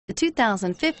The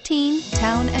 2015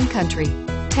 Town & Country.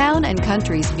 Town &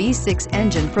 Country's V6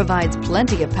 engine provides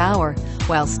plenty of power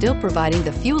while still providing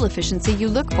the fuel efficiency you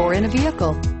look for in a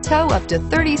vehicle. Tow up to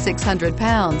 3,600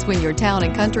 pounds when your Town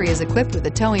 & Country is equipped with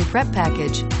a towing prep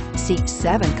package. Seat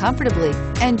 7 comfortably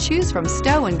and choose from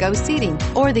stow and go seating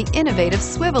or the innovative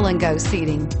swivel and go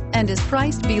seating, and is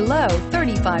priced below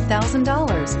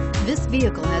 $35,000. This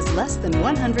vehicle has less than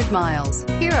 100 miles.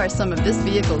 Here are some of this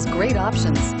vehicle's great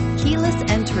options: keyless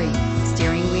entry,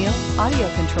 steering wheel audio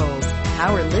controls,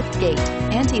 power lift gate,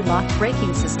 anti-lock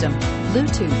braking system,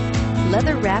 Bluetooth,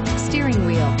 leather-wrapped steering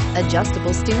wheel,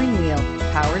 adjustable steering wheel,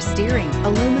 power steering,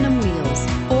 aluminum wheels,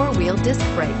 four-wheel disc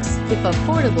brakes. If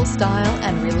affordable style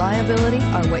and reliability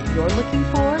are what you're looking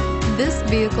for, this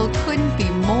vehicle couldn't be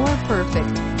more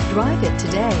perfect. Drive it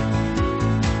today.